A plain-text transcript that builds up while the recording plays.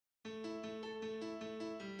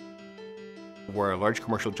We're a large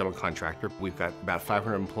commercial general contractor. We've got about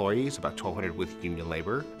 500 employees, about 1,200 with union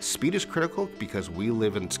labor. Speed is critical because we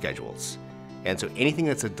live in schedules. And so anything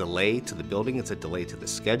that's a delay to the building, it's a delay to the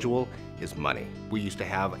schedule, is money. We used to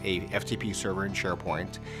have a FTP server in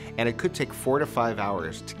SharePoint, and it could take 4 to 5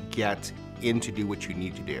 hours to get in to do what you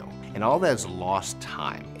need to do. And all that is lost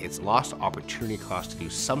time. It's lost opportunity cost to do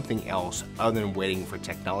something else other than waiting for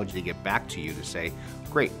technology to get back to you to say,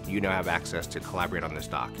 great, you now have access to collaborate on this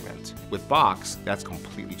document. With Box, that's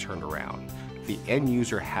completely turned around. The end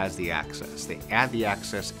user has the access. They add the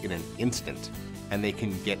access in an instant, and they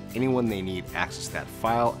can get anyone they need access to that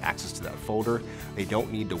file, access to that folder. They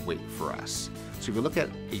don't need to wait for us. So if you look at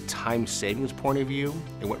a time savings point of view,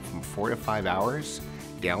 it went from 4 to 5 hours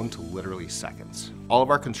down to literally seconds. All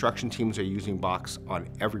of our construction teams are using Box on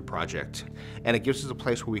every project, and it gives us a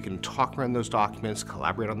place where we can talk around those documents,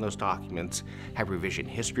 collaborate on those documents, have revision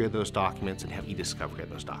history of those documents, and have e-discovery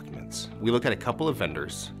of those documents. We looked at a couple of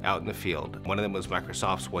vendors out in the field. One of them was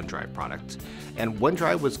Microsoft's OneDrive product, and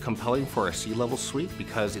OneDrive was compelling for a C-level suite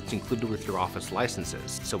because it's included with your Office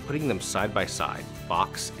licenses. So putting them side by side,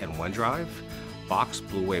 Box and OneDrive, Box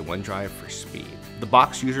blew away OneDrive for speed. The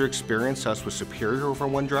Box user experience to us was superior over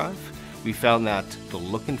OneDrive. We found that the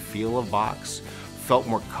look and feel of Box felt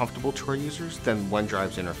more comfortable to our users than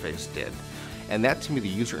OneDrive's interface did. And that, to me, the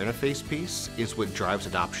user interface piece is what drives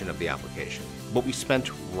adoption of the application. What we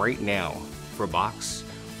spent right now for Box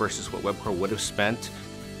versus what Webcor would have spent,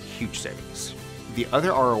 huge savings. The other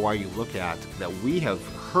ROI you look at that we have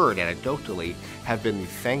heard anecdotally have been,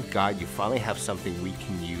 thank God you finally have something we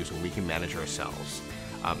can use and we can manage ourselves.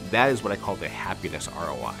 That is what I call the happiness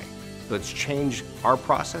ROI. So it's changed our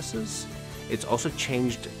processes. It's also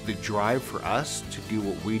changed the drive for us to do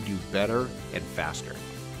what we do better and faster.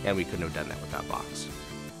 And we couldn't have done that without Box.